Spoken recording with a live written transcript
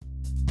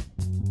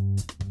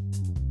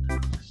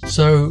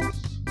So,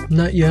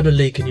 you had a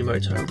leak in your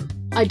motorhome.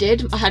 I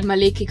did. I had my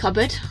leaky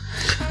cupboard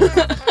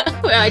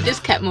where I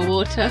just kept my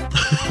water.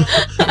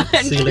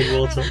 Sealing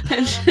water.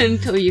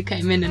 Until you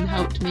came in and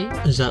helped me.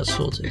 Is that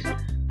sorted?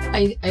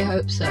 I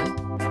hope so.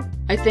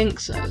 I think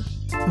so.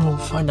 We'll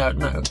find out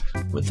now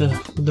with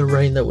the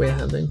rain that we're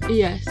having.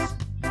 Yes.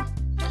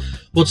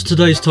 What's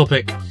today's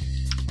topic?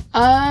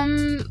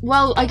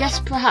 Well, I guess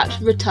perhaps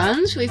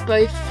returns. We've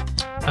both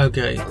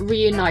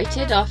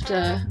reunited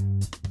after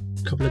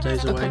a couple of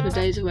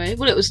days away.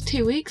 Well, it was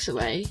 2 weeks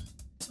away.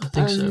 I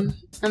think so.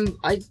 And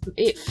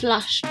it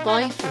flashed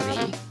by for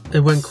me.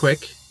 It went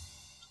quick.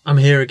 I'm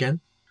here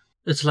again.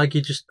 It's like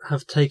you just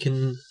have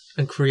taken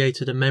and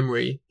created a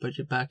memory, but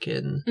you're back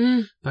in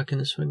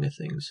the swing of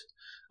things.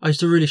 I used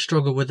to really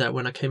struggle with that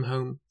when I came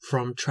home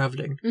from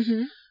travelling.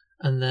 Mm-hmm.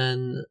 And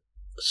then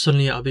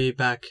suddenly I'll be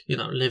back,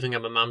 living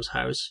at my mum's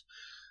house,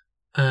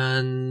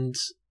 and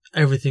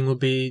everything will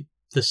be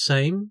the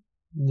same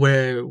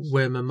where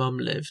my mum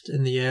lived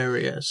in the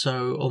area.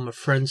 So all my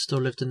friends still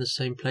lived in the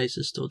same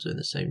places, still doing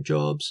the same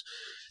jobs.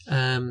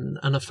 And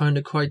I found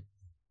it quite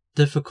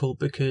difficult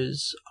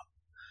because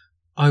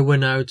I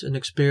went out and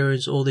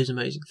experienced all these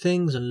amazing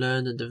things and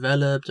learned and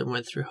developed and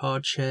went through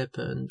hardship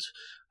and,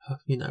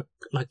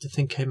 like to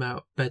think came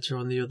out better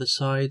on the other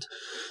side.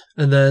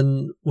 And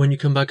then when you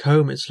come back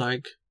home, it's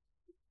like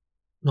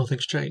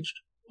nothing's changed.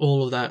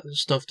 All of that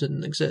stuff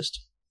didn't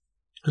exist.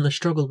 And I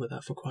struggled with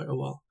that for quite a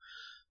while,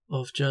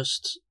 of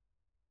just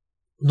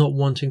not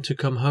wanting to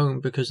come home,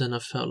 because then I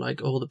felt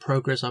like all the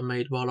progress I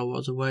made while I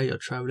was away or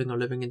traveling or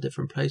living in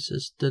different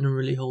places didn't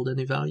really hold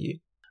any value.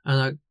 And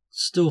I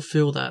still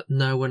feel that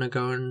now when I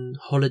go on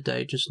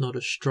holiday, just not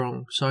as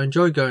strong. So I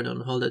enjoy going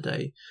on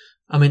holiday.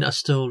 I mean, I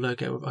still I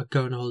go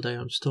on holiday,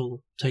 I'm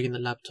still taking the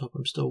laptop,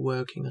 I'm still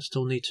working, I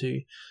still need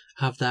to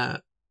have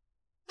that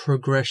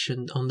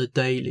progression on the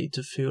daily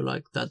to feel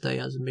like that day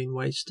hasn't been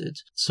wasted.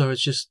 So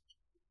it's just,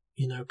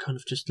 kind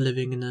of just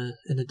living in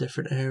a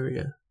different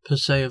area. Per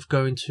se of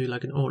going to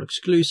like an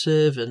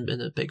all-exclusive and in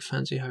a big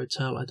fancy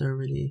hotel, I don't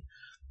really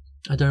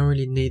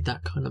need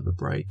that kind of a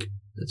break.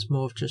 It's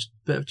more of just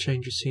a bit of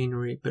change of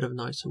scenery, a bit of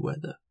nicer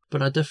weather.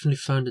 But I definitely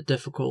found it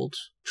difficult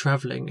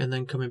traveling and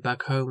then coming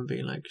back home and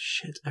being like,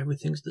 shit,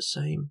 everything's the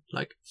same.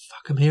 Like,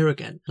 fuck, I'm here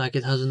again. Like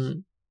you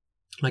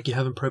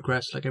haven't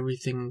progressed. Like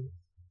everything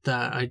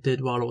that I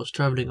did while I was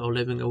traveling or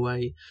living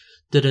away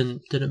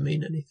didn't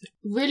mean anything.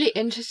 Really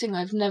interesting.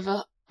 I've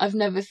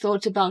never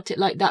thought about it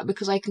like that,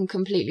 because I can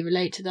completely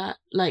relate to that.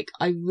 Like,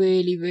 I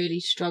really,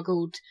 really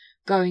struggled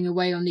going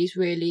away on these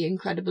really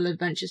incredible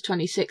adventures.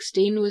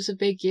 2016 was a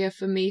big year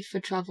for me for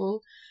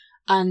travel,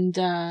 and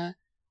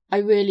I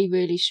really,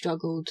 really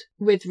struggled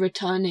with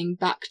returning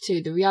back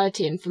to the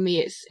reality. And for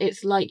me,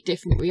 it's like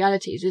different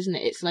realities, isn't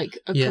it? It's like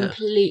a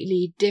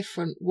completely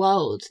different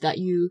world that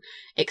you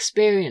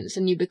experience,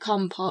 and you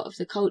become part of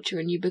the culture,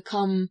 and you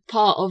become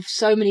part of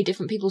so many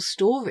different people's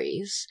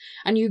stories,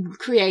 and you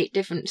create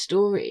different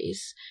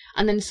stories.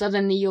 And then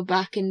suddenly you're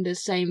back in the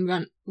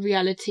same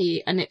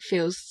reality, and it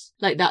feels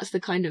like that's the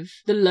kind of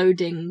the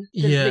loading,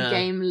 the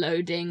game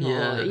loading,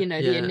 or,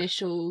 the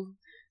initial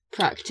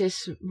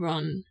practice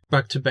run.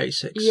 Back to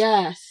basics.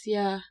 Yes,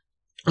 yeah.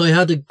 I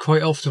had it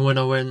quite often when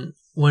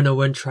I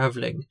went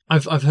traveling.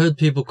 I've heard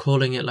people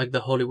calling it like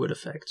the Hollywood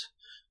effect,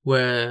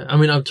 where, I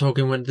mean, I'm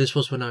talking when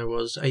I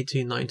was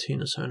 18,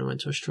 19 or so, and I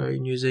went to Australia,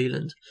 New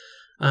Zealand.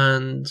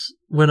 And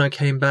when I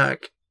came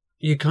back,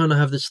 you kind of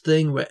have this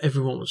thing where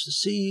everyone wants to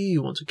see you,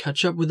 you want to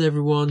catch up with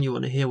everyone, you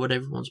want to hear what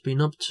everyone's been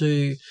up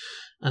to.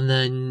 And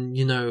then,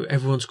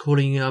 everyone's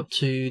calling you up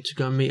to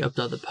go and meet up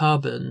at the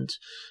pub, and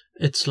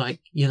it's like,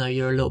 you're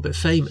a little bit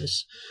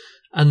famous.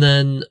 And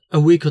then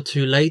a week or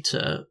two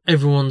later,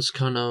 everyone's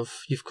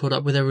you've caught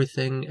up with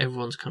everything.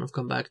 Everyone's kind of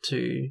come back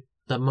to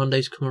that.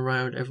 Monday's come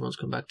around. Everyone's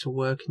come back to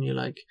work, and you're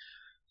like,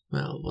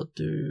 well, what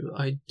do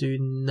I do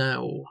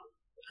now?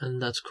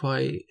 And that's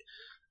quite,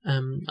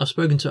 I've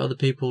spoken to other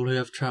people who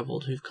have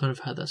traveled, who've kind of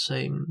had that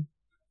same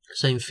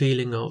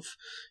feeling of,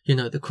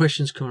 the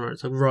questions come around.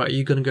 It's like, right, are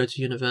you going to go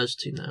to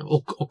university now,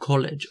 or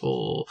college,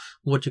 or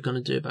what you're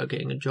going to do about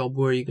getting a job?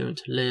 Where are you going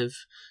to live?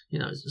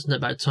 It's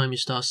about time you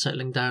start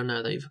settling down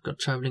now that you've got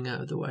traveling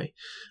out of the way.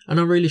 And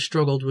I really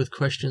struggled with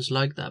questions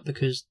like that,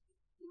 because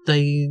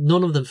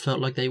none of them felt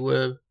like they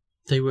were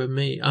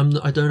me.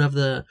 I don't have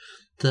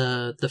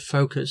the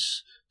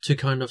focus to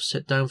kind of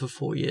sit down for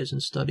 4 years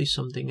and study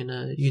something in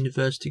a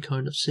university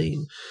kind of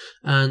scene.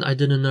 And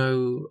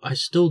I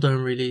still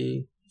don't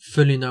really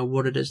fully know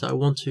what it is that I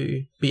want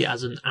to be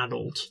as an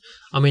adult.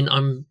 I mean,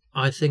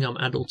 I think I'm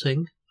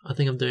adulting. I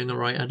think I'm doing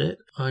alright at it.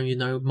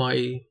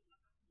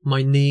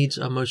 My needs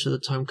are most of the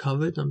time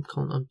covered.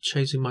 I'm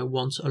chasing my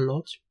wants a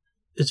lot.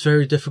 It's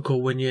very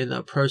difficult when you're in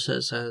that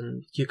process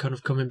and you're kind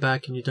of coming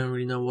back and you don't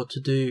really know what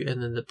to do.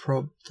 And then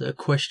the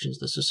questions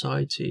the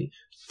society,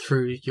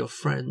 through your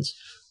friends,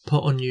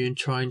 put on you and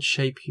try and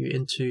shape you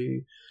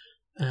into,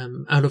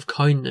 out of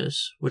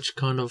kindness, which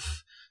kind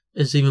of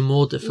is even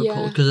more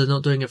difficult, because they're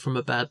not doing it from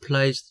a bad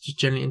place. They're just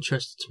generally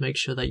interested to make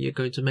sure that you're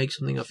going to make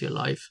something of your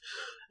life,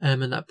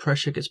 and that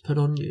pressure gets put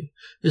on you.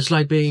 It's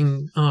like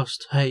being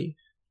asked, hey,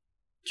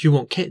 do you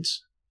want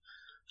kids?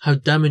 How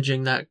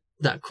damaging that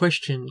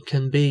question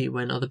can be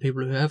when other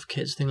people who have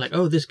kids think like,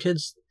 oh, this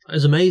kid's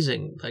is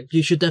amazing, like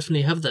you should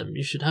definitely have them,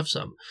 you should have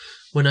some,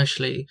 when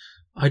actually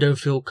I don't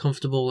feel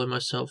comfortable in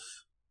myself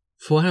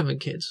for having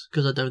kids,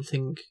 because I don't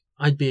think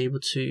I'd be able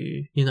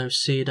to,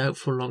 see it out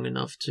for long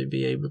enough to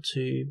be able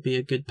to be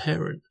a good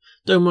parent.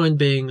 Don't mind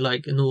being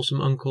like an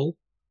awesome uncle,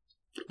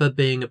 but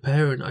being a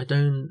parent, I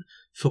don't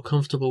feel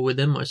comfortable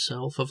within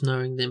myself of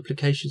knowing the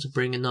implications of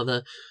bringing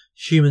another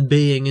human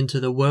being into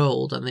the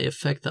world and the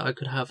effect that I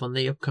could have on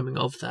the upcoming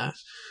of that.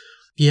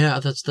 Yeah,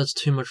 that's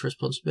too much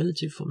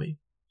responsibility for me.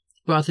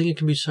 But I think it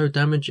can be so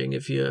damaging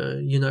if you're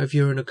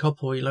in a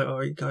couple, you're like,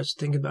 oh, you guys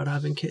thinking about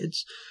having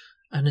kids?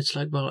 And it's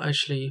like, well,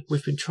 actually,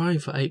 we've been trying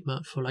for 8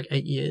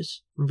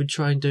 years. We've been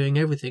trying doing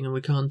everything and we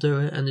can't do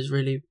it. And it's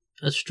really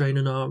a strain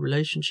in our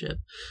relationship.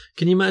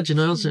 Can you imagine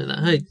answering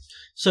that? Hey,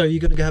 so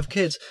you're going to have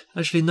kids?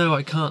 Actually, no,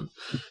 I can't.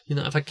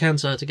 If I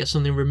cancer, I had to get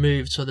something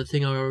removed. So the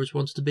thing I always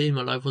wanted to be in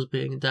my life was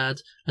being a dad.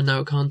 And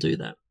now I can't do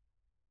that.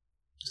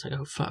 It's like,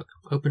 oh, fuck.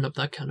 Open up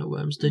that can of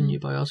worms, didn't you,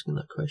 by asking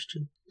that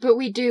question? But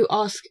we do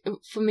ask,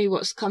 for me,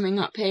 what's coming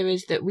up here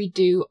is that we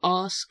do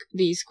ask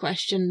these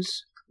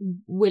questions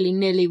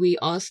willy-nilly. We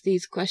ask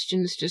these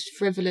questions just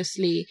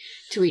frivolously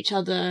to each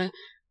other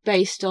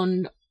based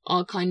on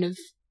our kind of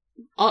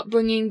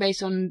upbringing,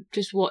 based on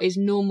just what is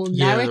normal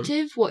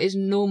narrative, what is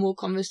normal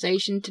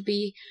conversation to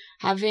be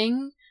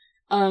having.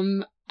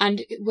 And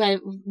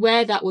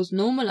where that was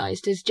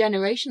normalized is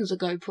generations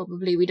ago,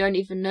 probably. We don't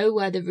even know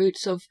where the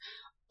roots of,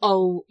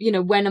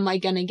 when am I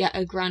going to get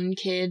a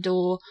grandkid,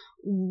 or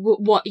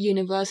what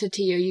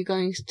university are you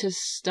going to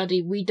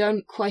study? We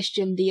don't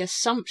question the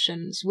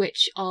assumptions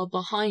which are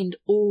behind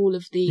all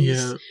of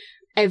these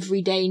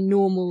everyday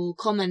normal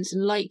comments.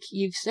 And like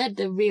you've said,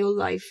 the real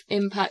life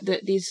impact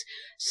that these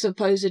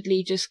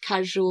supposedly just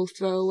casual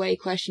throwaway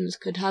questions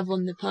could have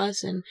on the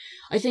person.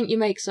 I think you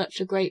make such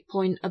a great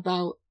point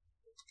about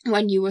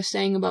when you were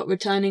saying about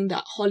returning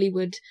that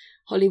Hollywood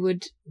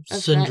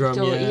syndrome,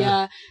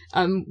 effect,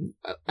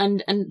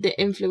 and the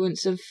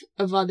influence of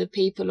other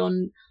people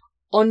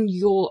on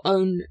your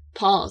own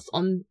path,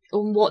 on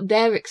what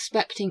they're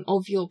expecting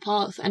of your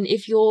path. And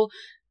if you're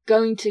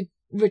going to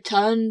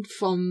return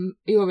from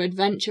your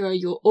adventure,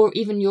 or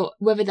even your,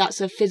 whether that's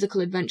a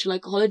physical adventure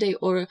like a holiday,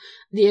 or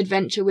the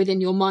adventure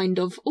within your mind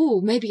of, oh,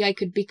 maybe I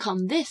could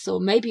become this, or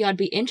maybe I'd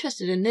be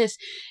interested in this.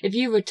 If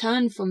you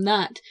return from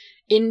that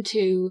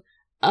into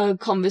a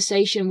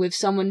conversation with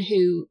someone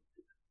who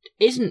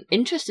isn't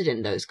interested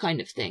in those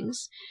kind of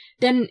things,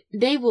 then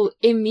they will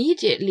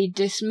immediately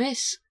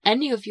dismiss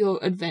any of your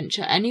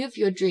adventure, any of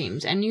your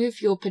dreams, any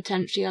of your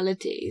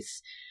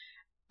potentialities,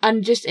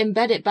 and just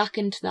embed it back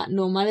into that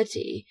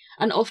normality.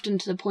 And often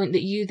to the point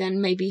that you then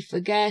maybe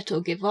forget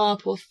or give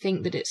up or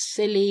think that it's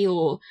silly,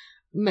 or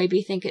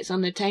maybe think it's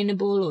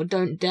unattainable, or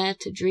don't dare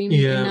to dream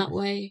in that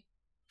way.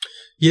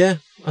 Yeah,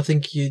 I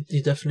think you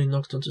definitely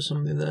knocked onto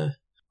something there.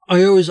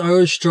 I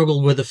always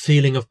struggled with the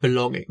feeling of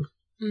belonging.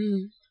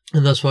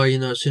 And that's why,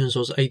 as soon as I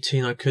was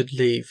 18, I could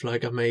leave.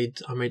 Like, I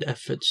made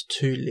efforts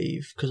to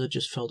leave because I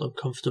just felt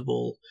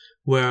uncomfortable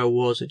where I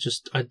was.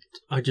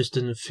 I just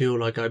didn't feel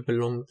like I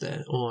belonged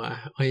there, or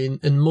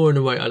and more in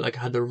a way, I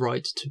had the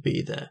right to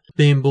be there.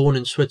 Being born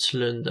in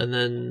Switzerland, and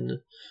then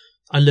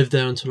I lived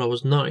there until I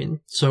was 9.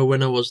 So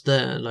when I was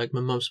there, like,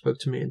 my mum spoke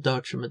to me in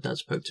Dutch and my dad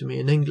spoke to me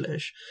in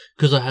English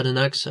because I had an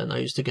accent. I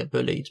used to get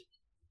bullied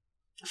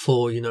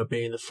for,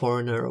 being a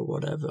foreigner or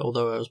whatever,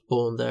 although I was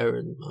born there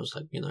and I was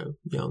like,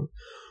 young.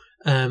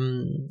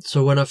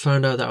 So when I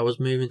found out that I was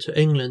moving to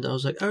England, I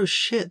was like, oh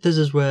shit, this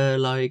is where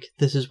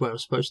I'm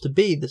supposed to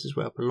be. This is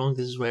where I belong.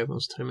 This is where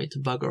everyone's telling me to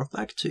bugger off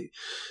back to.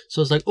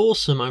 So I was like,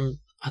 awesome.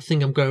 I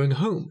think I'm going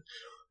home.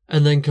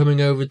 And then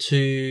coming over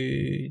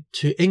to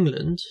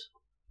England,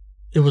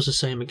 it was the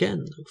same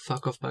again.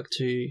 Fuck off back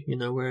to,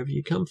 wherever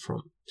you come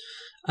from.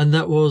 And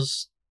that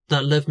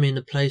left me in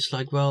a place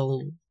like,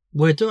 well,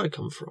 where do I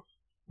come from?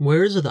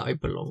 Where is it that I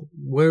belong?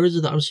 Where is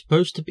it that I'm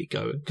supposed to be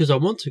going? Because I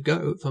want to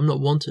go. If I'm not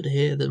wanted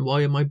here, then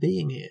why am I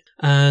being here?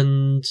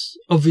 And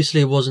obviously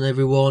it wasn't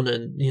everyone,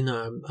 and,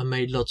 I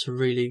made lots of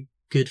really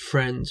good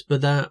friends, but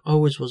that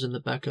always was in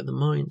the back of the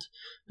mind.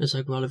 It's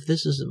like, well, if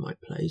this isn't my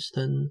place,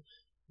 then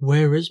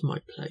where is my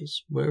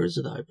place? Where is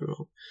it that I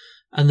belong?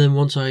 And then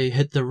once I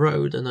hit the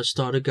road and I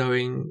started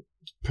going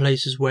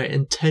places where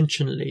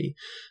intentionally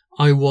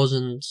I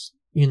wasn't,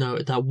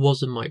 that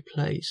wasn't my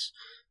place,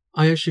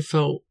 I actually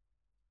felt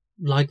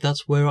like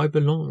that's where I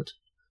belonged,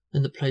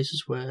 in the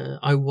places where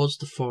I was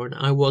the foreigner,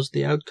 I was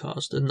the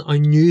outcast, and I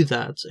knew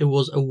that. It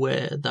was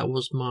aware that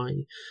was my,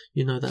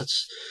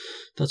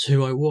 that's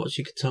who I was.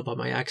 You could tell by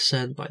my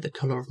accent, by the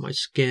colour of my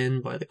skin,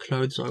 by the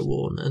clothes I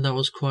wore, and that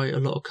was quite a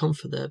lot of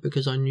comfort there,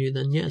 because I knew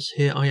then, yes,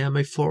 here I am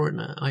a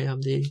foreigner, I am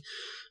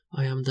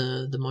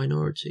the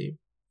minority.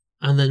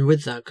 And then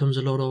with that comes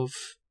a lot of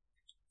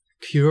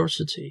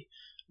curiosity.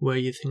 where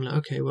you think like,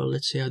 okay, well,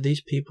 let's see how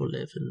these people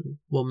live and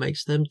what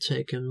makes them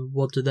tick and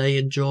what do they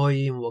enjoy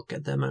and what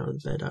get them out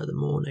of bed out of the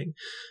morning.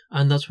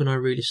 And that's when I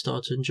really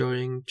started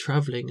enjoying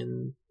traveling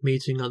and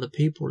meeting other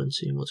people and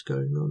seeing what's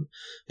going on.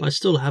 But I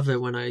still have it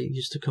when I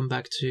used to come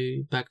back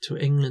to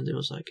England. It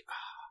was like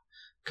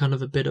kind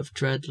of a bit of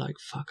dread, like,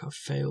 fuck, I've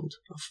failed.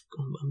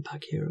 I'm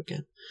back here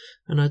again.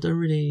 And I don't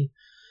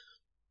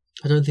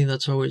think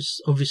that's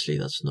always, obviously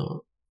that's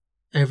not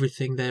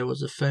everything there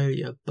was a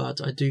failure,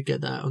 but I do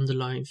get that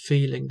underlying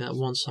feeling that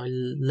once I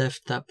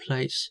left that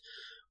place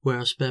where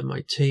I spent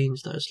my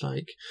teens, that it's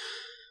like,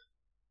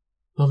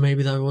 well,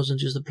 maybe that wasn't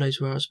just the place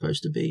where I was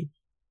supposed to be.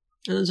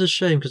 And it's a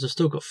shame because I've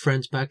still got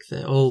friends back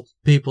there, or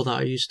people that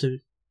I used to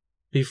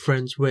be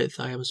friends with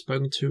I haven't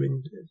spoken to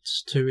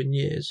in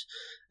years.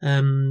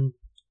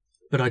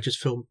 But I just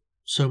feel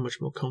so much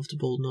more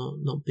comfortable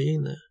not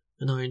being there.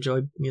 And I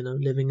enjoy,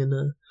 living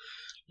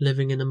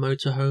in a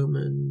motorhome,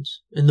 and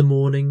in the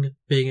morning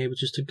being able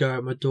just to go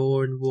out my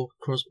door and walk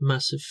across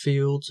massive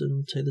fields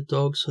and take the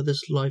dog. So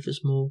this life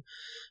is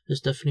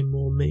definitely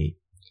more me.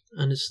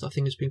 And I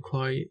think it's been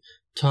quite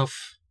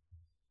tough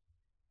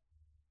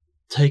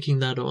taking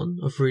that on,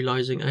 of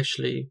realizing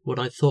actually what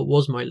I thought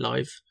was my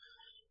life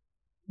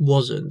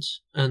wasn't,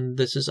 and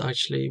this is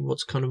actually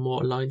what's kind of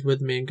more aligned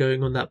with me, and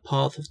going on that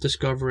path of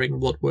discovering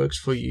what works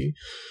for you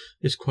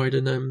is quite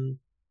an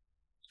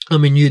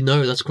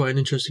that's quite an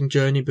interesting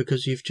journey,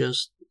 because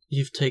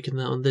you've taken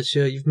that on this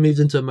year. You've moved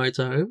into a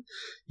motorhome,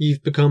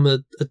 you've become a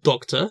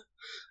doctor,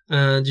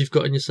 and you've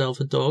gotten yourself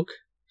a dog,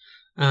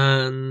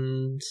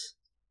 and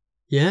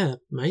yeah,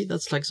 mate,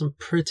 that's like some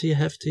pretty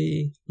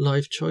hefty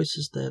life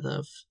choices there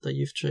that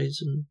you've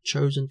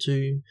chosen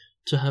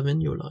to have in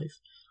your life.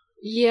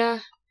 Yeah,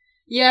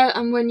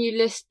 and when you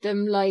list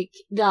them like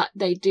that,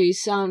 they do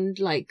sound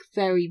like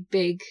very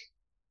big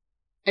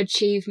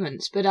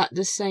achievements, but at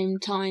the same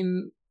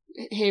time,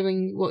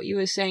 hearing what you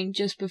were saying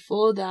just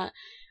before that,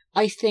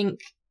 I think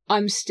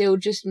I'm still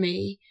just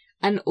me,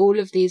 and all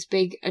of these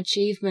big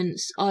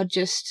achievements are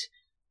just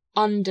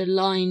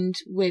underlined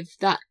with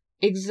that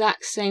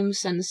exact same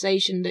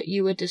sensation that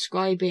you were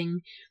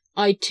describing.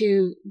 I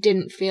too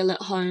didn't feel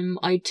at home.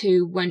 I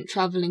too went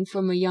travelling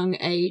from a young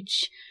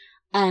age,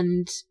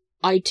 and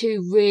I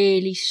too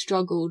really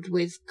struggled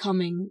with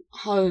coming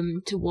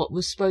home to what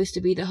was supposed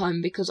to be the home,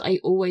 because I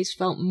always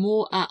felt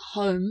more at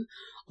home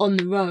on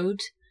the road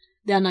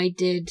than I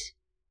did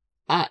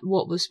at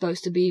what was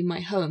supposed to be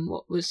my home,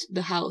 what was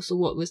the house, or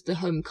what was the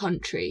home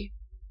country.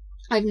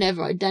 I've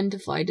never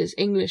identified as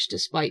English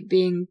despite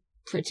being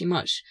pretty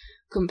much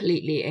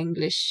completely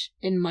English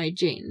in my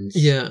genes.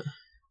 Yeah.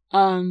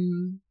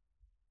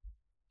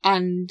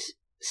 And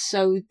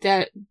so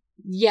there,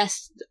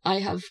 yes, I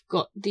have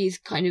got these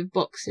kind of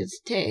boxes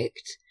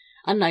ticked,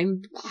 and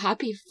I'm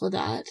happy for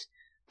that.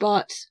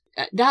 But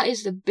that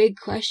is the big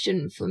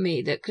question for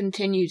me that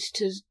continues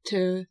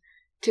to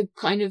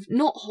kind of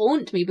not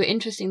haunt me, but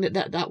interesting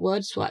that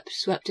word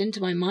swept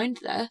into my mind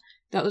there.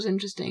 That was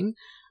interesting.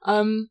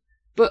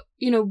 But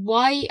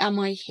why am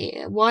I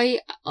here? Why,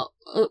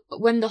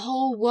 when the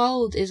whole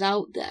world is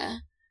out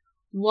there,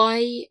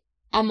 why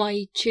am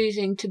I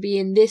choosing to be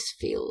in this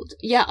field?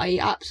 Yeah, I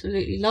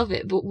absolutely love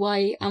it, but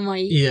why am I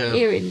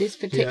here in this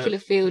particular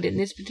field, in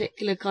this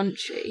particular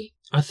country?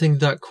 I think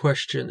that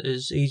question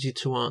is easy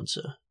to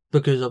answer,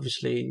 because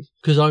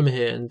I'm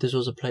here and this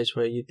was a place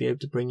where you'd be able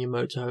to bring your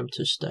motorhome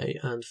to stay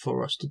and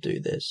for us to do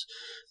this.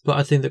 But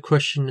I think the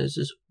question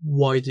is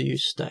why do you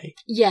stay?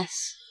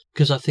 Yes.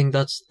 Because I think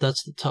that's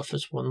the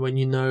toughest one, when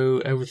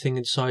everything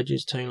inside you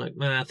is telling like,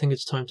 I think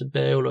it's time to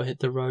bail or hit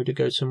the road or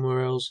go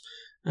somewhere else.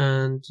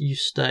 And you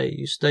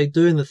stay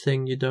doing the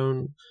thing you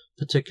don't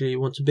particularly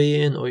want to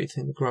be in, or you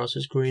think the grass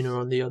is greener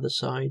on the other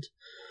side.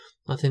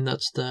 I think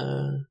that's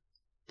the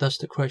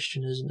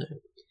question, isn't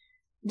it?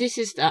 This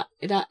is that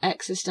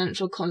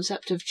existential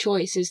concept of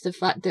choice, is the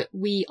fact that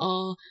we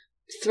are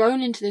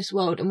thrown into this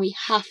world and we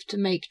have to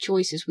make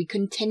choices. We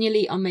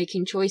continually are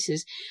making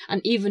choices,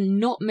 and even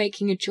not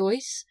making a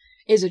choice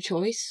is a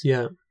choice.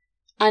 Yeah.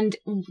 And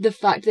the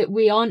fact that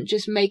we aren't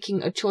just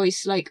making a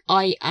choice like,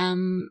 I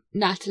am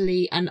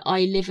Natalie and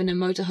I live in a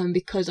motorhome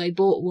because I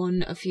bought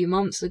one a few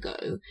months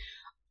ago.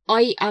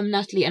 I am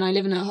Natalie and I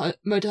live in a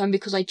motorhome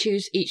because I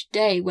choose each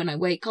day when I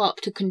wake up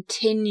to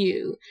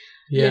continue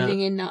living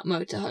in that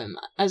motorhome,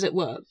 as it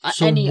were.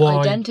 So any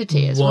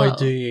identity as well. Why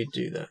do you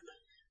do that?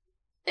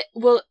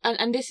 Well,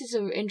 and this is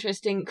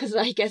interesting, because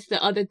I guess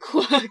the other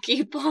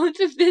quirky part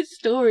of this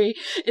story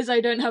is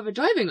I don't have a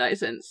driving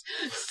license.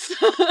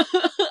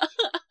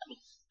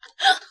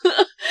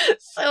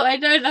 So I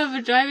don't have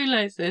a driving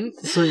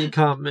license. So you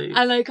can't move.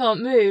 And I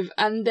can't move.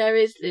 And there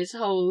is this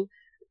whole,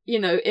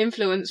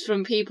 influence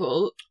from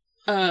people,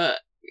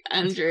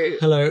 Andrew.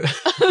 Hello.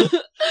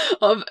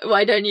 Of,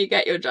 why don't you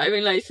get your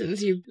driving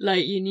license? You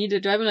need a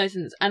driving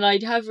license. And I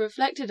have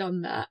reflected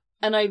on that.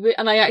 And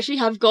I actually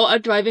have got a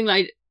driving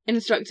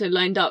instructor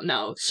lined up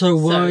now. So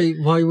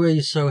why were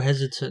you so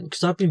hesitant?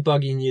 Because I've been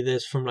bugging you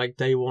this from like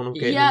day one of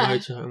getting a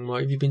motorhome.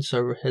 Why have you been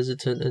so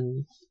hesitant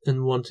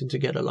in wanting to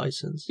get a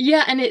license?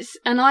 Yeah,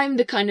 and I'm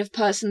the kind of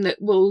person that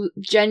will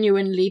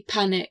genuinely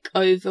panic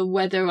over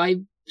whether I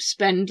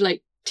spend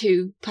like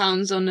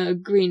 £2 on a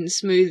green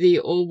smoothie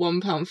or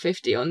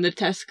 £1.50 on the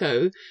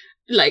Tesco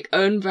like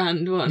own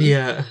brand one.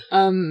 Yeah.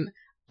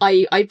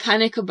 I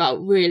panic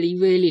about really,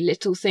 really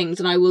little things,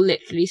 and I will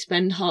literally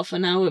spend half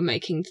an hour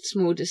making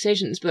small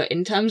decisions. But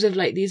in terms of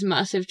like these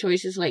massive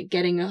choices, like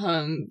getting a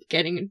home,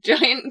 getting a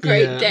giant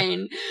Great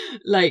Dane,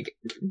 like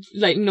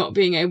not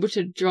being able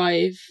to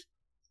drive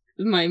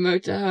my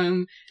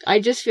motorhome, I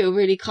just feel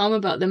really calm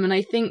about them. And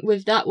I think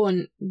with that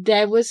one,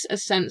 there was a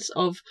sense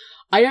of,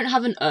 I don't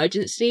have an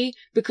urgency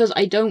because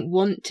I don't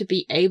want to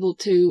be able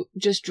to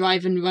just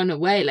drive and run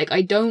away. Like,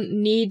 I don't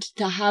need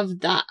to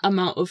have that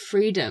amount of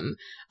freedom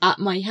at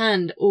my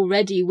hand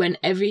already when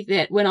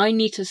I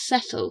need to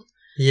settle.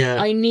 Yeah.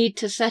 I need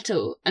to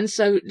settle. And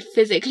so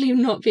physically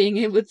not being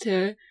able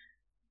to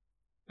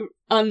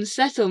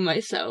unsettle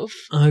myself.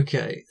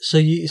 Okay. So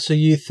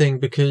you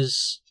think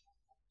because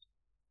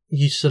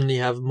you suddenly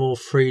have more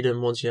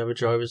freedom once you have a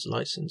driver's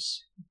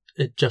license,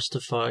 it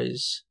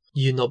justifies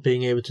you not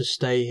being able to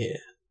stay here?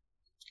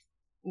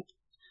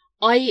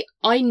 I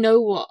know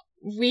what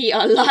we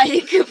are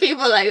like,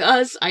 people like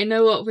us. I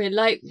know what we're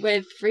like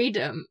with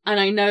freedom, and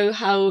I know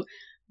how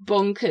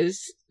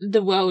bonkers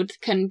the world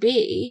can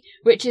be,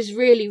 which is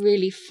really,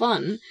 really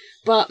fun.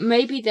 But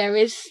maybe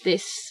that's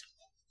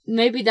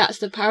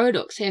the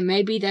paradox here.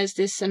 Maybe there's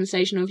this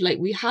sensation of like,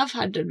 we have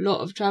had a lot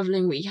of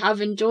traveling, we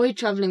have enjoyed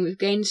traveling, we've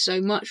gained so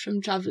much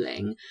from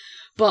traveling,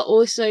 but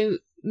also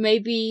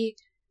maybe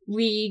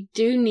we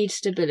do need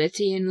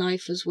stability in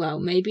life as well.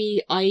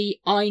 Maybe I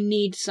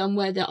need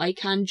somewhere that I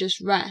can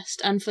just rest,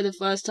 and for the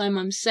first time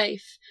I'm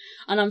safe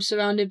and I'm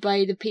surrounded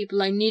by the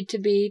people I need to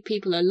be,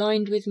 people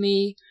aligned with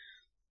me.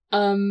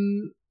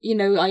 You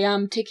know, I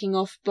am ticking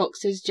off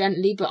boxes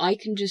gently, but I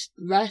can just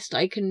rest,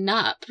 I can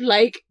nap,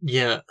 like...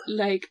 Yeah.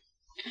 Like...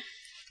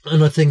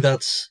 And I think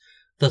that's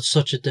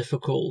such a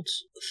difficult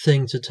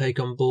thing to take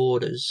on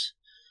board, is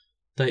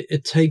that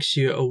it takes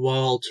you a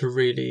while to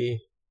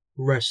really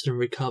rest and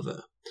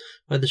recover.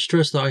 Like the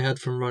stress that I had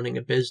from running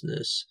a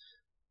business,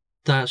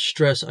 that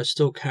stress I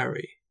still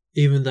carry,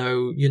 even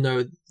though, you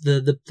know,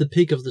 the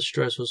peak of the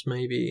stress was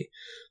maybe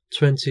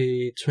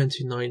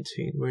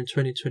 2019. We're in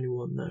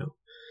 2021 now.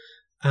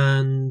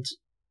 And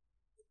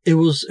it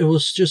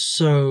was just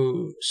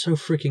so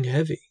freaking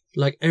heavy.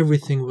 Like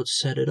everything would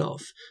set it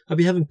off. I'd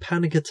be having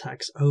panic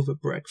attacks over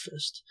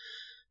breakfast.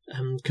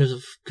 Because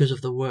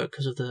of the work,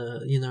 because of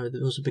the, you know,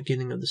 it was the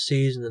beginning of the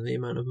season and the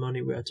amount of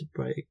money we had to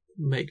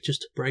make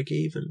just to break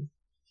even.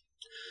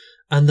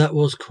 And that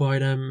was quite,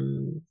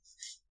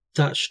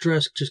 that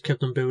stress just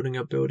kept on building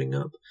up.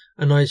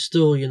 And I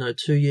still, you know,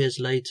 2 years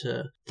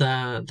later,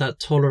 that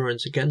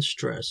tolerance against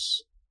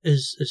stress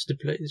is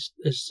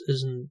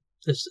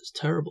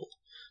terrible.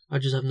 I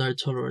just have no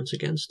tolerance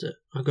against it.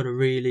 I've got to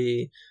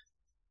really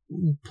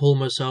pull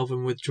myself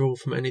and withdraw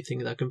from anything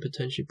that can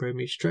potentially bring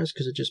me stress,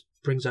 because it just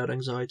brings out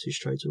anxiety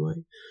straight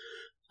away.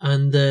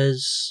 And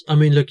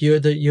look,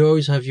 you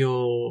always have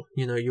your,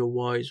 you know, your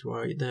whys,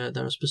 right? There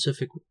are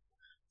specific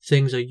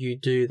things that you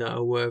do that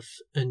are worth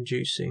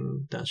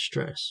inducing that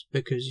stress,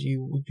 because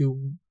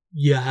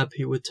you're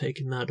happy with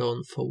taking that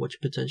on for what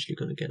you're potentially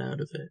going to get out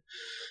of it.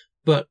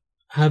 But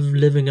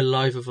living a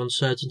life of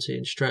uncertainty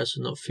and stress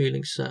and not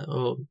feeling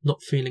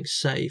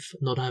safe,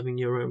 not having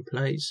your own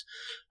place,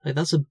 like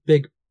that's a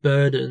big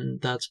burden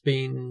that's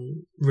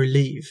been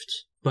relieved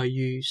by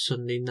you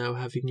suddenly now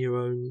having your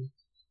own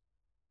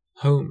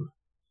home.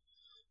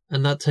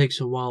 And that takes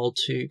a while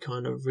to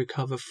kind of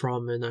recover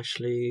from and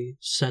actually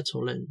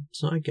settle in.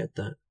 So I get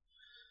that.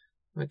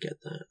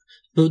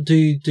 But do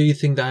you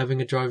think that having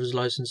a driver's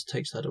license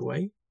takes that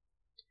away?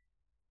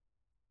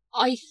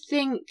 I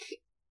think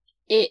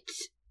it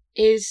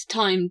is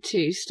time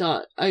to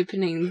start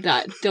opening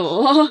that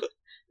door.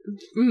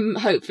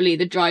 Hopefully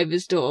the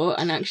driver's door,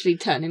 and actually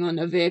turning on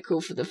a vehicle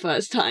for the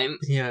first time.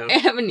 Yeah. I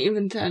haven't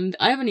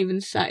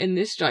even sat in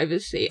this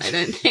driver's seat, I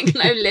don't think,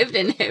 and I've lived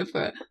in here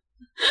for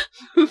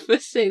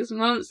 6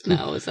 months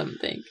now or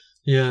something.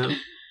 Yeah.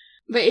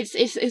 But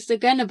it's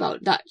again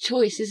about that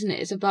choice, isn't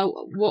it? It's about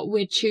what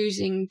we're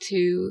choosing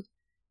to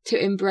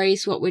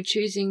embrace, what we're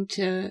choosing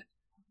to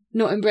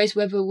not embrace,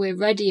 whether we're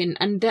ready,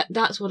 and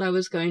that's what I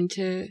was going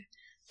to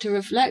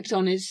reflect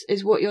on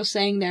is what you're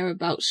saying there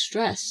about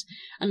stress.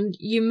 And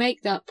you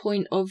make that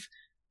point of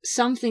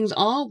some things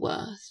are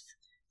worth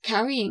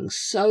carrying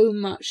so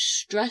much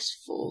stress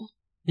for.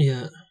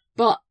 Yeah.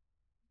 But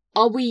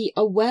are we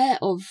aware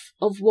of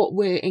what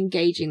we're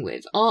engaging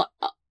with?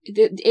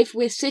 If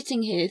we're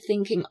sitting here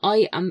thinking,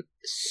 I am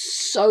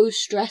so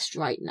stressed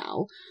right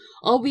now,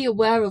 are we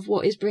aware of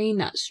what is bringing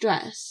that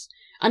stress?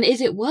 And is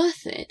it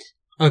worth it?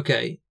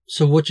 Okay.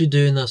 So what do you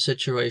do in that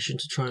situation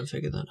to try and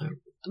figure that out?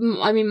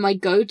 I mean, my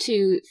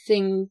go-to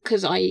thing,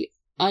 because I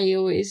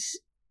always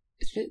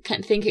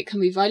think it can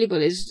be valuable,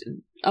 is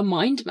a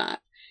mind map.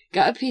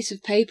 Get a piece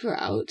of paper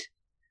out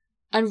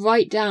and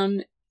write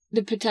down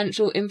the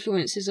potential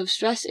influences of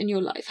stress in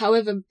your life,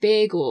 however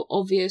big or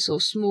obvious or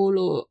small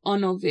or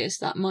unobvious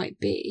that might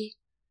be,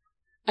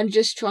 and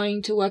just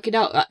trying to work it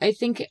out. I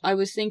think I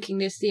was thinking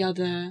this the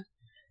other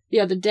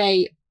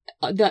day,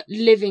 that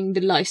living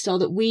the lifestyle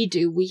that we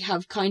do, we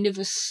have kind of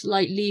a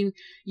slightly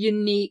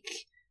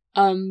unique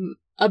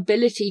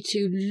ability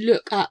to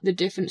look at the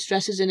different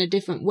stresses in a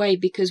different way,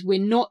 because we're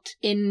not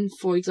in,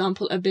 for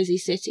example, a busy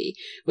city.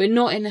 We're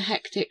not in a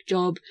hectic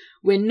job.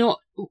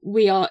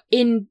 We are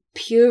in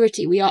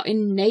purity. We are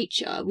in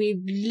nature.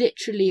 We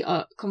literally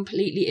are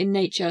completely in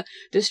nature.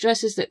 The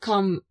stresses that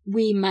come,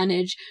 we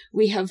manage.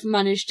 We have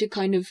managed to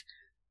kind of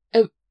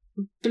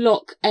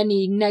block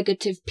any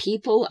negative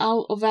people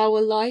out of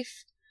our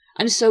life.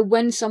 And so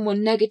when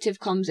someone negative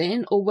comes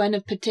in, or when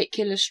a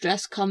particular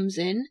stress comes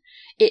in,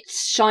 it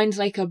shines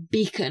like a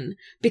beacon,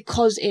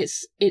 because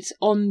it's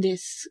on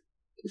this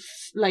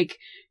like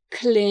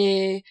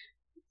clean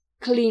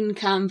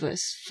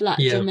canvas, flat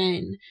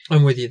domain.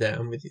 I'm with you there.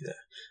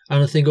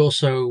 And I think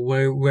also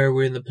where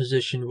we're in the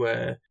position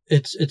where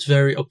it's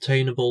very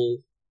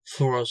obtainable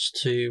for us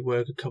to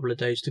work a couple of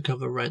days to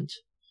cover rent.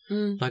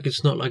 Like,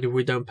 it's not like if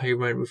we don't pay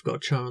rent, we've got a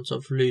chance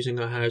of losing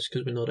our house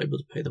because we're not able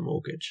to pay the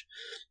mortgage.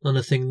 And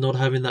I think not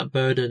having that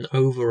burden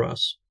over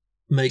us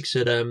makes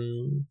it,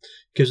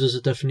 gives us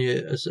definitely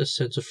a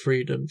sense of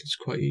freedom that's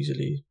quite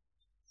easily,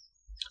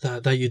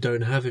 that you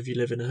don't have if you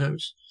live in a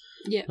house.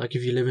 Yeah. Like,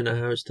 if you live in a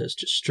house, there's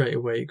just straight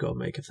away you got to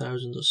make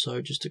 1,000 or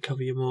so just to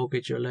cover your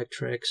mortgage, your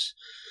electrics,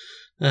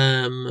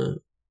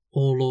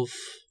 all of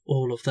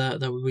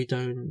that we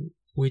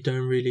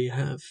don't really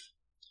have.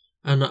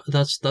 And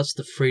that's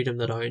the freedom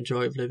that I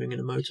enjoy of living in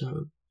a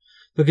motorhome.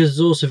 Because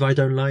also, if I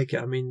don't like it,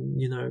 I mean,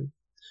 you know,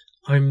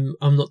 I'm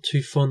not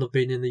too fond of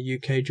being in the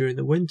UK during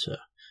the winter,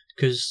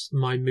 because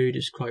my mood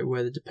is quite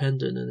weather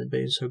dependent, and it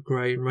being so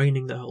grey and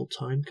raining the whole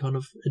time, kind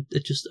of,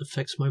 it just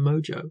affects my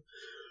mojo.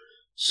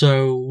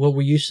 So what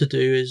we used to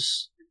do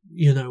is,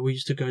 you know, we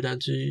used to go down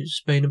to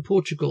Spain and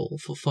Portugal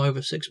for 5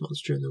 or 6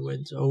 months during the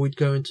winter, or we'd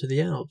go into the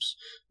Alps.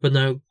 But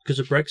now, because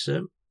of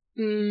Brexit,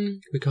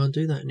 we can't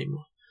do that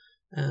anymore.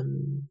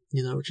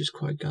 You know, which is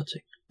quite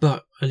gutting.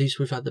 But at least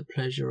we've had the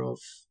pleasure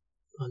of,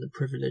 and the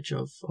privilege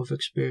of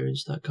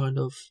experience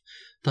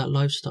that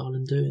lifestyle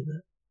and doing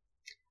that.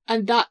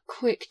 And that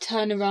quick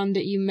turnaround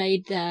that you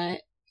made there,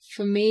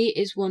 for me,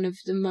 is one of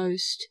the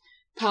most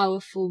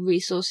powerful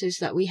resources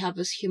that we have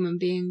as human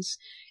beings,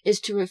 is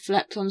to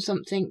reflect on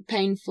something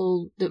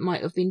painful that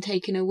might have been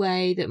taken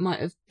away, that might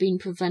have been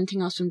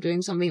preventing us from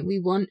doing something we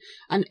want,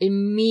 and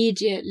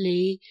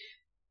immediately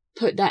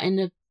put that in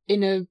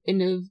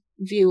a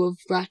view of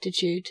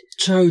gratitude.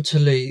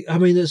 Totally. I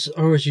mean,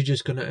 or is you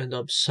just going to end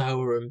up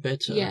sour and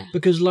bitter? Yeah.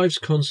 Because life's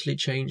constantly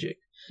changing.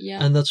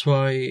 Yeah. And that's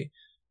why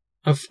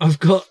I've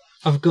got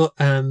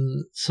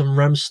some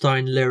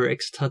Rammstein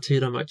lyrics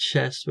tattooed on my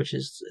chest, which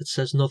is, it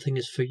says, "Nothing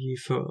is for you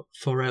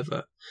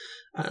forever,"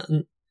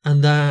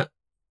 and that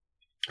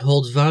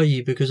holds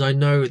value, because I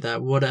know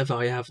that whatever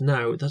I have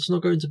now, that's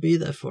not going to be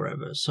there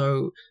forever.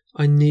 So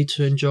I need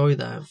to enjoy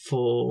that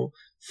for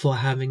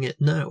having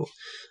it now.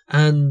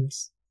 And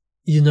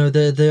you know,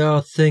 there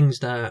are things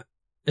that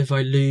if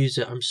I lose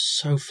it, I'm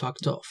so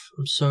fucked off.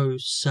 I'm so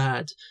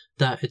sad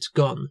that it's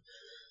gone.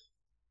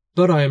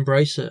 But I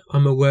embrace it.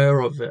 I'm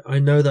aware of it. I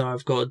know that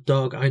I've got a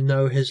dog. I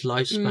know his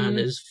lifespan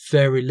is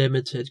very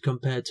limited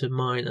compared to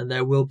mine, and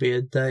there will be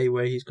a day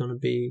where he's going to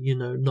be, you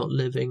know, not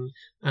living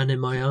and in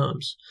my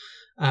arms.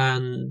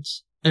 And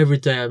every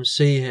day I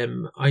see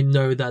him, I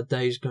know that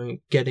day is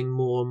getting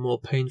more and more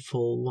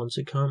painful once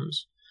it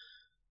comes.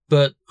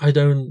 But I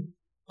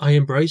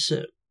embrace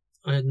it.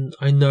 And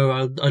I know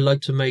I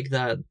like to make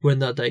that, when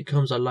that day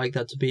comes, I like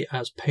that to be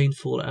as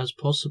painful as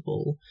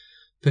possible,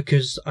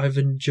 because I've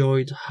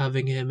enjoyed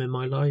having him in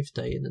my life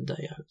day in and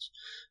day out.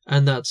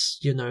 And that's,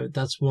 you know,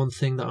 that's one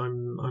thing that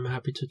I'm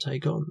happy to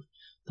take on.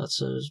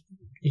 That's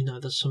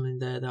that's something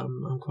there that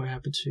I'm quite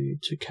happy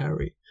to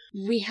carry.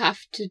 We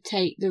have to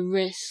take the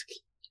risk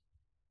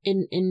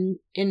in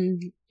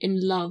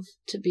love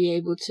to be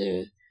able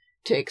to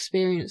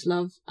experience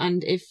love.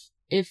 And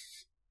if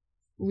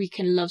we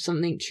can love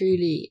something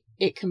truly,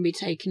 it can be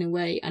taken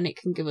away, and it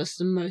can give us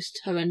the most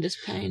horrendous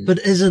pain. But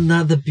isn't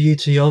that the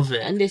beauty of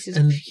it? And this is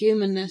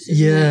humanness,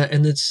 isn't it?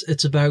 And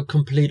it's about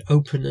complete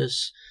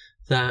openness,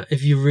 that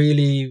if you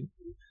really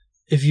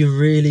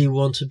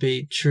want to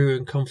be true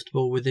and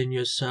comfortable within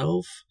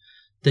yourself,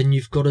 then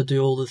you've got to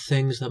do all the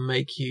things that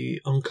make you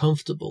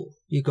uncomfortable.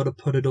 You've got to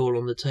put it all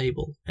on the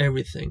table,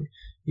 everything.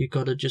 You've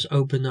got to just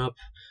open up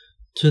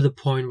to the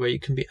point where you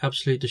can be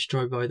absolutely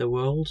destroyed by the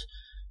world,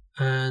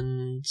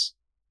 and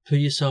put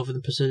yourself in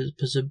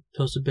the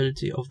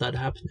possibility of that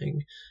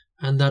happening.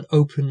 And that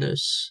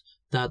openness,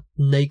 that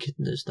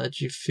nakedness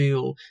that you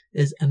feel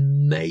is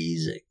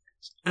amazing.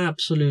 It's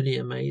absolutely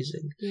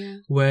amazing. Yeah.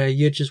 Where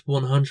you're just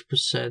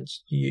 100%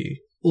 you.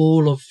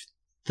 All of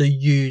the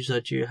yous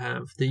that you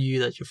have, the you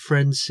that your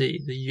friends see,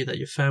 the you that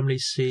your family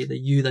see, the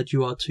you that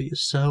you are to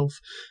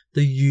yourself,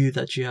 the you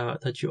that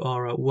you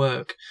are at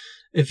work.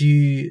 If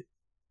you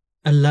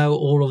allow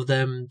all of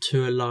them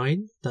to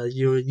align, that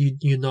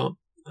you're not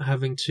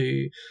having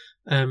to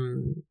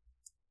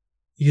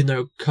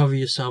cover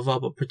yourself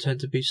up or pretend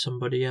to be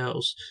somebody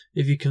else.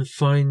 If you can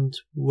find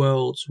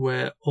worlds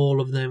where all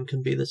of them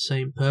can be the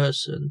same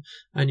person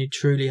and you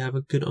truly have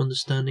a good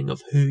understanding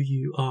of who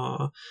you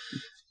are,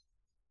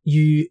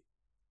 you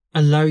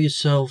allow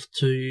yourself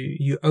to,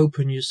 you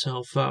open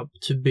yourself up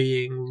to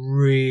being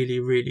really,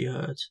 really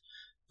hurt.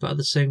 But at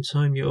the same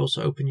time, you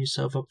also open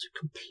yourself up to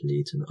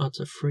complete and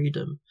utter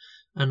freedom.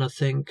 And I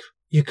think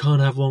you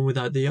can't have one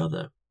without the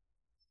other.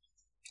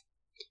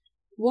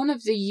 One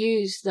of the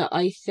use that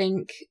I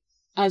think,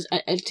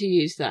 to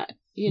use that,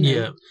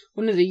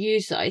 one of the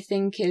use that I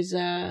think is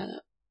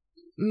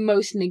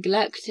most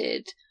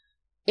neglected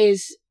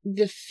is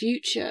the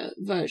future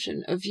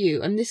version of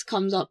you. And this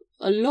comes up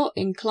a lot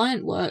in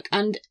client work,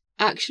 and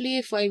actually,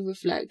 if I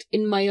reflect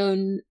in my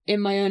own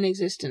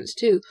existence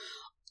too,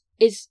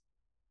 is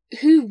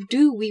who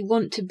do we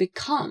want to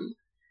become?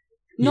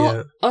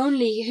 Not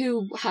only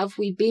who have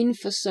we been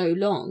for so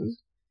long,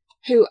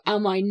 who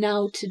am I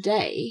now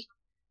today?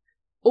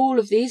 All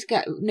of these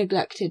get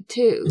neglected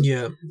too.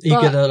 Yeah,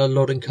 you get that a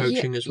lot in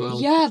coaching as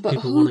well. Yeah, but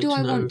who do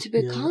I want to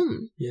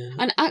become? Yeah.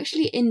 And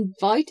actually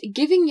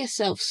giving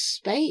yourself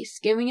space,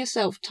 giving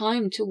yourself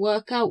time to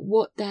work out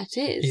what that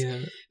is. Yeah.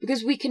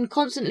 Because we can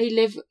constantly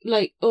live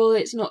like, oh,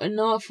 it's not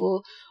enough,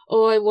 or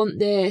oh, I want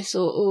this,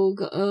 or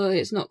oh,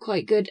 it's not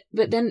quite good.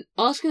 But then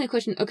asking the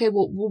question, okay,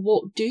 well,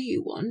 what do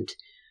you want?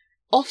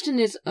 Often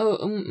is,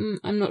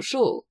 I'm not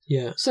sure.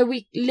 Yeah. So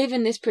we live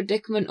in this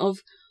predicament of,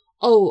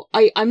 oh,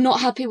 I'm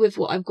not happy with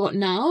what I've got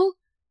now,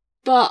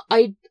 but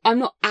I'm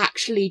not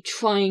actually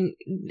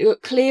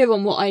clear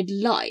on what I'd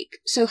like.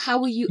 So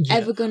how are you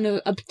ever going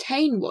to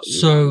obtain what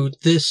you want?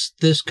 So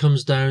this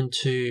comes down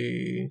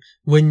to,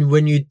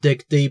 when you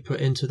dig deeper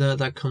into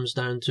that comes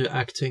down to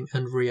acting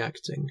and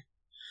reacting,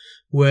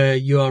 where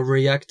you are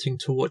reacting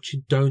to what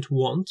you don't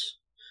want,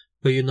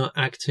 but you're not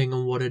acting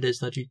on what it is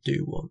that you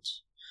do want.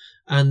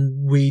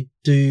 And we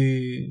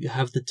do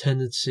have the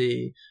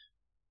tendency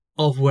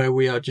of where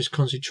we are just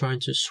constantly trying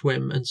to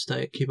swim and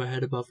keep our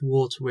head above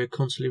water. We're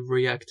constantly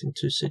reacting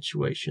to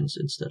situations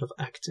instead of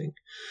acting.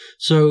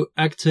 So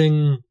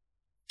acting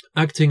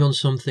on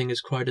something is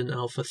quite an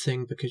alpha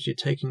thing, because you're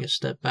taking a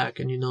step back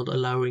and you're not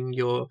allowing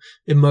your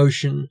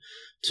emotion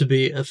to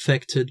be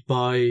affected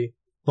by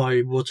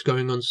what's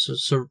going on,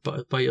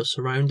 by your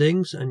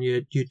surroundings, and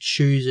you're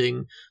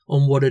choosing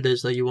on what it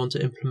is that you want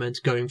to implement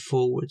going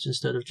forwards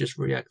instead of just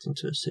reacting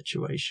to a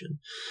situation.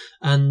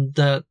 And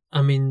that's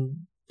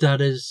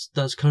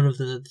kind of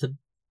the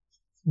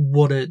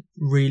what it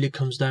really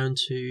comes down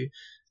to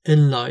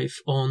in life,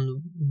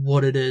 on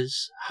what it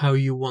is, how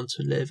you want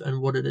to live,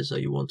 and what it is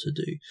that you want to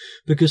do.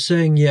 Because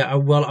saying, I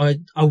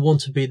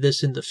want to be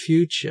this in the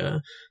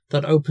future,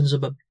 that opens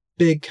up a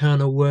big can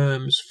of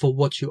worms for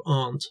what you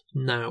aren't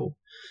now.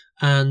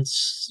 And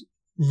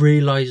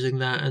realizing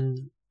that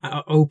and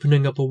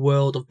opening up a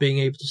world of being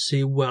able to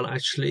see, well,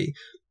 actually,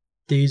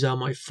 these are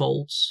my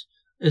faults,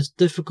 is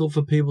difficult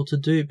for people to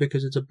do,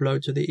 because it's a blow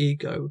to the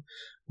ego.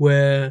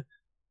 Where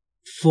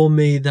for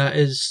me, that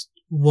is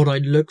what I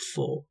look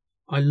for.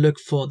 I look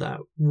for that.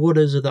 What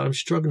is it that I'm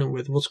struggling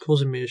with? What's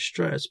causing me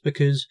stress?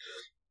 Because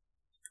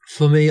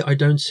for me, I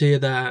don't see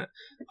that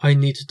I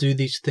need to do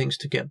these things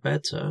to get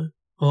better,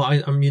 or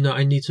I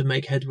need to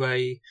make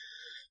headway.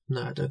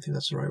 No, I don't think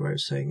that's the right way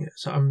of saying it.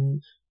 So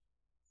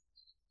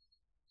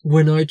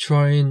when I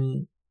try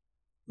and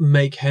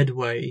make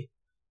headway,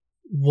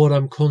 what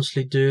I'm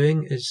constantly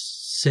doing is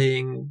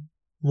seeing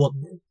what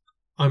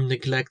I'm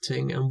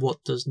neglecting and what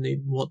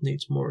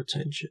needs more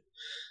attention.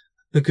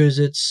 Because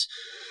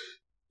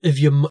if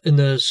you're in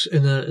a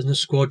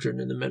squadron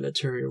in the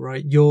military,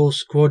 right, your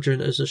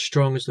squadron is as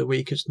strong as the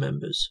weakest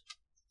members.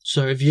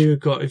 So if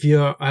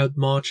you're out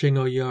marching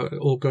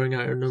or going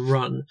out on a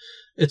run,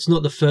 it's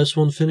not the first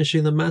one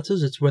finishing that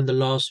matters. It's when the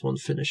last one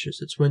finishes.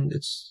 It's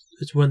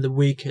when the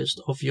weakest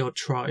of your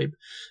tribe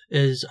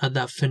is at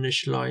that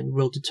finish line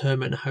will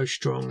determine how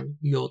strong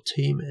your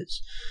team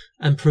is.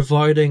 And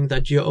providing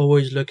that you're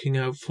always looking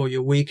out for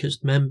your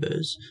weakest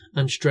members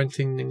and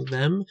strengthening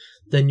them,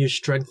 then you're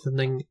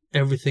strengthening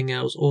everything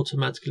else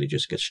automatically,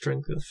 just gets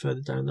strengthened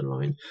further down the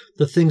line.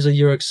 The things that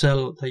you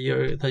excel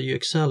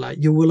at,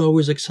 you will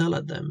always excel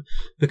at them,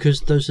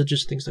 because those are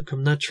just things that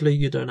come naturally.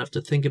 You don't have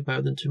to think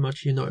about them too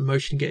much. You're not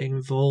emotionally getting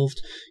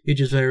involved. You're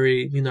just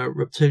very,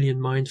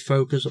 reptilian mind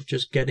focus of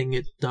just getting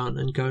it done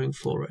and going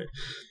for it.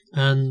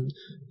 And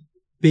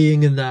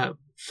being in that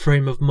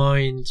frame of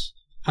mind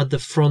at the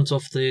front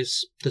of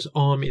this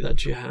army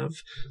that you have,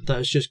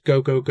 that is just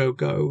go, go, go,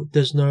 go.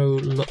 There's not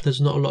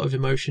a lot of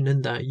emotion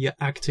in that. You're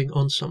acting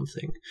on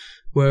something.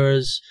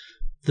 Whereas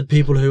the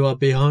people who are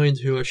behind,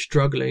 who are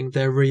struggling,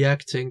 they're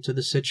reacting to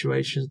the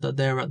situations that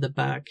they're at the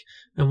back.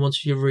 And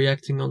once you're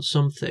reacting on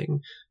something,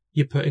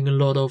 you're putting a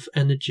lot of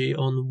energy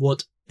on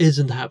what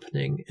isn't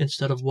happening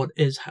instead of what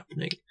is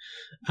happening.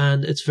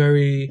 And it's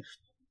very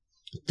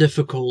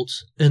difficult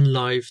in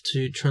life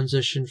to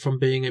transition from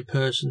being a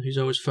person who's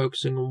always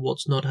focusing on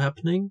what's not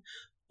happening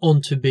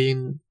onto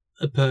being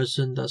a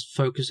person that's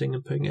focusing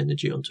and putting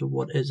energy onto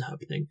what is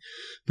happening.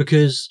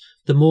 Because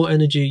the more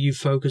energy you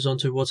focus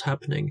onto what's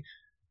happening,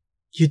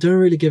 you don't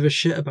really give a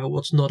shit about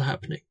what's not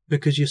happening,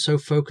 because you're so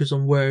focused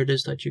on where it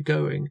is that you're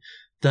going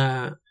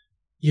that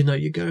you know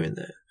you're going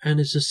there. And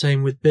it's the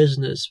same with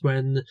business.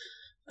 When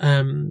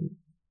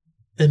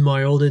in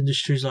my old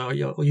industries, like,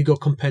 you got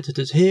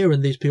competitors here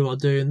and these people are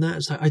doing that.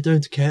 It's like, I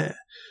don't care.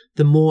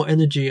 The more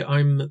energy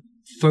I'm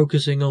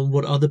focusing on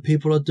what other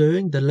people are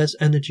doing, the less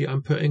energy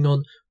I'm putting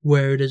on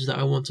where it is that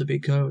I want to be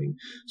going.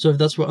 So if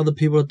that's what other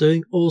people are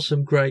doing,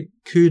 awesome, great,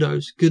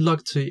 kudos, good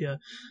luck to you.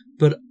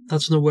 But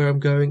that's not where I'm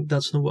going.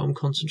 That's not what I'm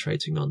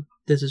concentrating on.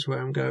 This is where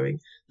I'm going.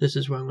 This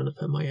is where I'm going to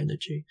put my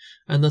energy.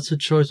 And that's a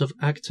choice of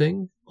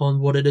acting on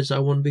what it is I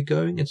want to be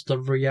going instead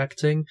of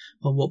reacting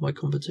on what my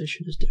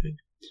competition is doing.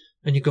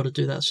 And you've got to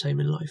do that same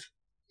in life.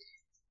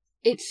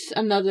 It's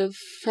another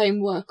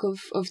framework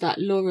of that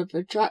law of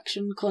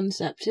attraction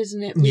concept,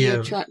 isn't it? We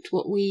attract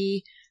what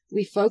we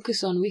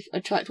focus on. We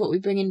attract what we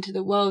bring into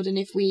the world. And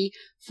if we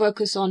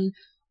focus on,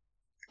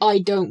 I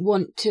don't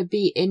want to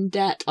be in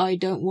debt, I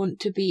don't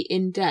want to be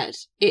in debt,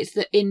 it's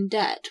the in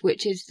debt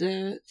which is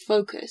the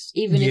focus.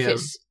 Even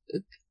if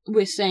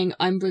we're saying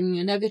I'm bringing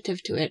a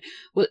negative to it,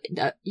 well,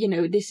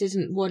 this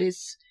isn't what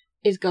is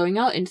going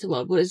out into the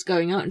world. What is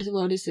going out into the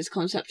world is this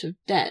concept of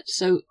debt.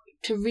 So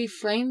to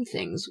reframe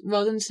things,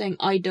 rather than saying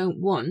I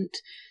don't want,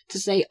 to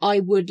say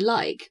I would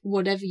like,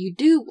 whatever you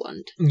do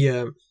want.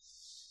 Yeah.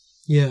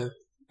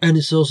 And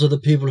it's also the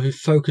people who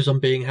focus on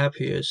being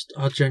happiest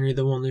are generally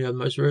the ones who are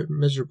most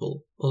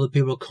miserable. Or the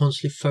people who are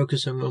constantly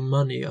focusing on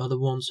money are the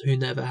ones who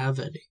never have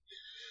any.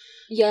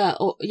 Yeah,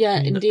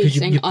 indeed,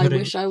 saying I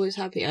wish I was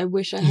happy, I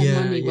wish I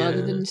had money,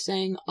 rather than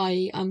saying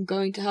I am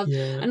going to have.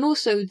 And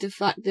also the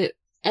fact that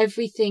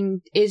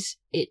everything is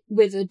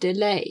with a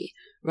delay,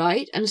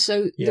 right? And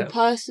so the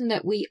person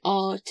that we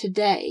are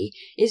today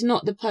is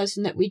not the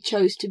person that we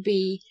chose to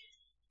be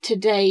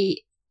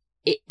today,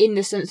 in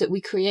the sense that we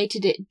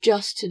created it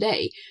just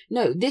today.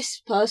 No,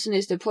 this person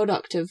is the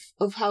product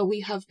of how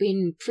we have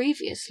been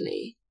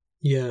previously.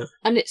 Yeah.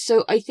 And it's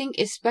so, I think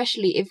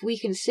especially if we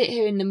can sit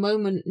here in the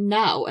moment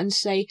now and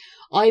say,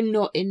 I'm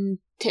not in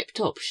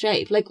tip-top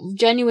shape. Like,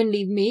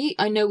 genuinely me,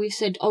 I know we've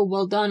said, oh,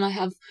 well done, I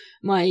have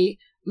my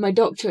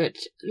doctorate,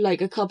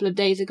 like, a couple of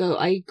days ago.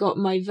 I got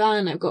my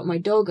van, I've got my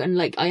dog, and,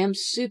 like, I am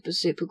super,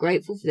 super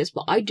grateful for this,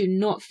 but I do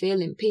not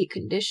feel in peak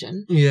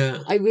condition. Yeah.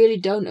 I really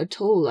don't at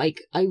all.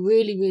 Like, I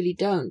really, really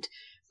don't.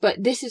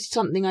 But this is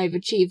something I've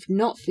achieved,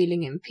 not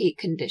feeling in peak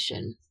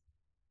condition.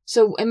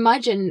 So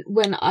imagine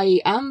when I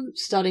am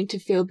starting to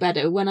feel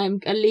better, when I'm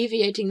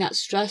alleviating that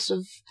stress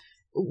of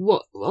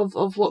what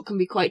can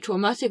be quite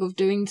traumatic, of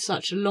doing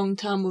such a long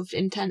term of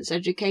intense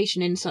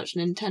education in such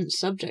an intense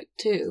subject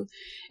too.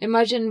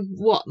 Imagine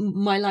what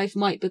my life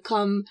might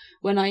become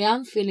when I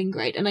am feeling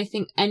great. And I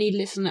think any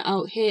listener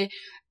out here,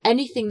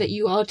 anything that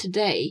you are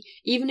today,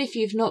 even if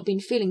you've not been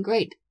feeling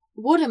great,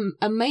 what an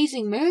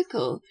amazing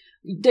miracle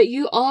that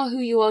you are who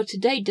you are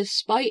today,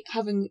 despite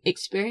having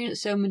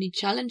experienced so many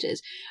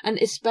challenges. And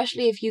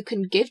especially if you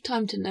can give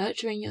time to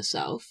nurturing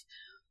yourself,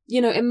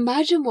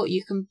 imagine what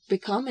you can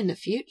become in the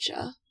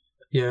future.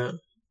 Yeah.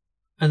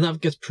 And that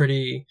gets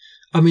pretty,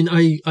 I mean,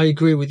 I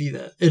agree with you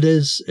there. It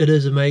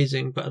is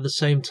amazing, but at the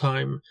same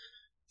time,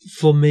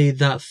 for me,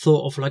 that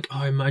thought of like,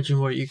 oh, imagine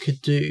what you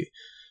could do,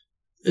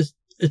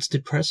 it's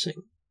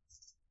depressing.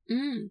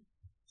 It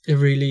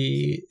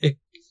really,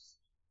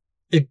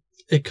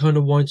 it kind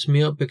of winds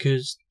me up,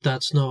 because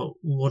that's not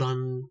what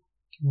I'm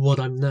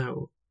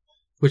now,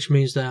 which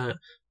means that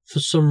for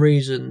some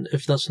reason,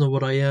 if that's not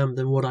what I am,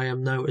 then what I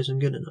am now isn't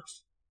good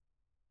enough.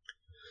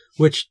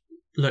 Which,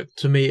 look,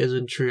 to me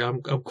isn't true.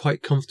 I'm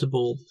quite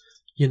comfortable,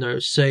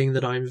 saying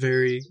that I'm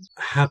very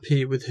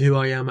happy with who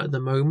I am at the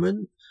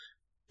moment,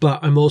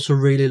 but I'm also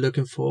really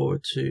looking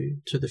forward to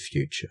the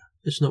future.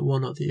 It's not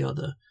one or the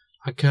other.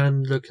 I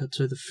can look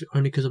to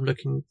only because I'm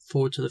looking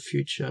forward to the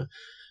future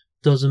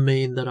doesn't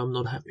mean that I'm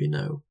not happy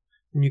now.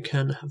 And you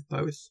can have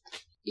both.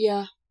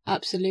 Yeah,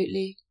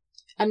 absolutely.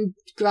 And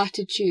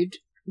gratitude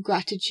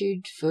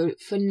for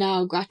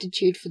now,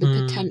 gratitude for the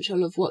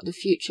potential of what the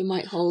future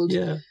might hold.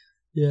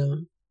 Yeah.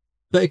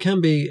 But it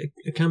can be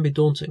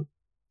daunting.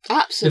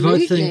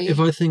 Absolutely. If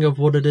I think of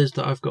what it is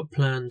that I've got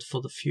planned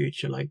for the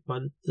future, like by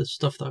the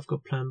stuff that I've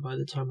got planned by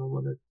the time I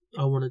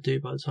want to do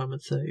by the time I'm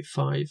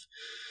 35,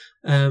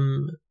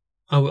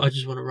 I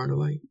just want to run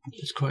away.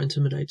 It's quite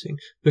intimidating,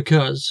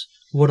 because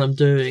what I'm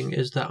doing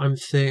is that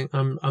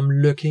I'm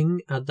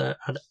looking at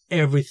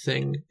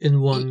everything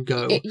in one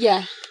go.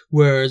 Yeah.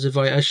 Whereas if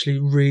I actually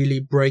really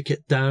break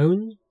it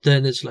down,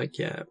 then it's like,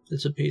 yeah,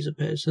 it's a piece of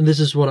piss. And this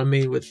is what I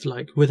mean with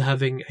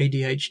having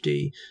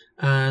ADHD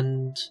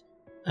and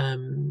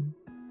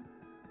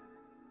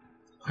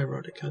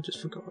ironic, I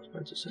just forgot what I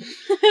was about to say.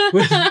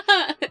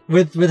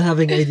 with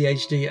having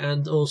ADHD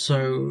and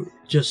also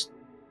just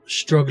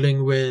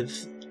struggling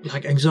with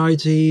like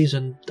anxieties,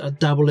 and I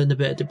dabble in a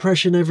bit of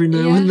depression every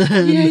now and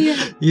then.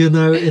 Yeah.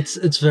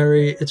 It's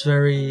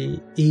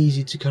very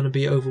easy to kind of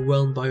be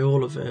overwhelmed by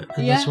all of it.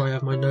 And that's why I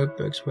have my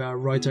notebooks where I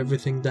write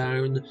everything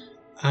down.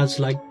 as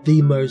like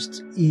the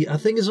most. I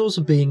think it's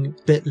also being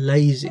a bit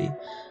lazy,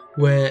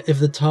 where if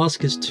the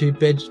task is too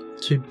big,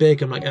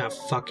 I'm like,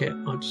 fuck it,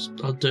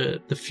 I'll do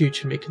it. The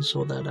future me can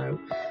sort that out.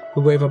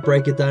 But where if I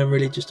break it down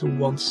really just to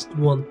one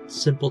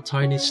simple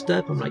tiny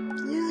step, I'm like,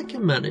 yeah, I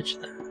can manage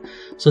that.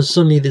 So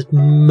suddenly this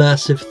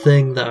massive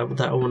thing that I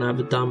want to have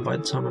it done by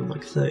the time I'm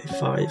like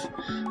 35,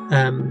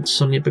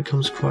 suddenly it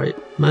becomes quite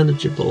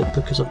manageable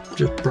because I've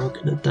just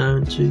broken it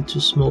down to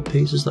small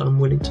pieces that I'm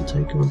willing to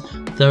take on.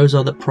 Those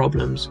are the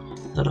problems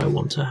that I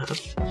want to have.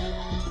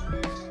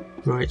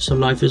 Right, so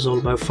life is all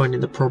about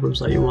finding the problems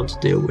that you want to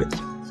deal with.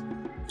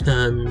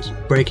 And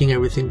breaking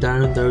everything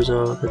down, those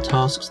are the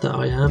tasks that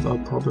I have, are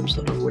problems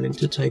that I'm willing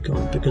to take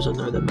on because I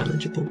know they're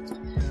manageable.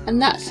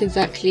 And that's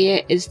exactly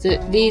it, is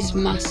that these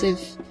massive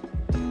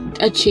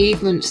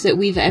achievements that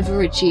we've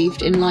ever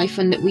achieved in life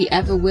and that we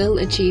ever will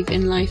achieve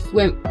in life,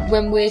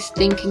 when we're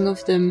thinking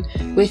of them,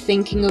 we're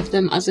thinking of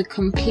them as a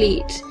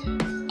complete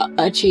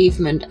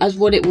achievement, as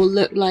what it will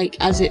look like,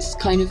 as its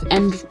kind of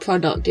end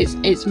product,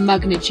 its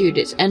magnitude,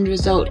 its end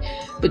result.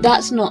 But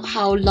that's not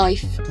how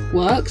life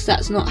works.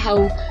 That's not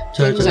how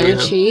things are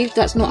achieved.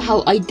 That's not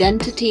how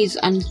identities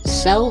and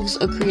selves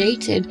are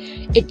created.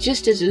 It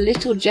just is a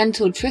little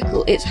gentle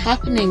trickle. It's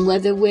happening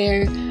whether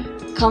we're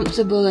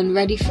comfortable and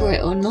ready for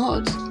it or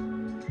not.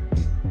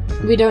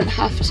 We don't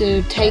have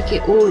to take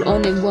it all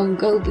on in one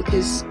go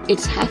because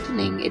it's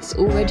happening. It's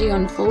already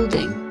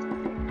unfolding.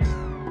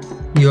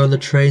 You're on the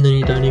train and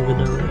you don't even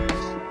know it.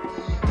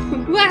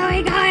 Where are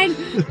we going?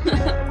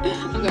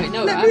 I'm going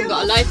nowhere. I haven't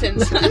got a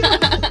license.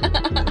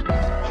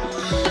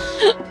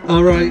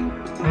 Alright,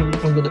 I'm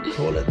going to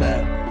call it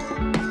there.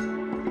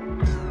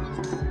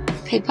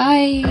 Okay,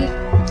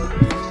 bye.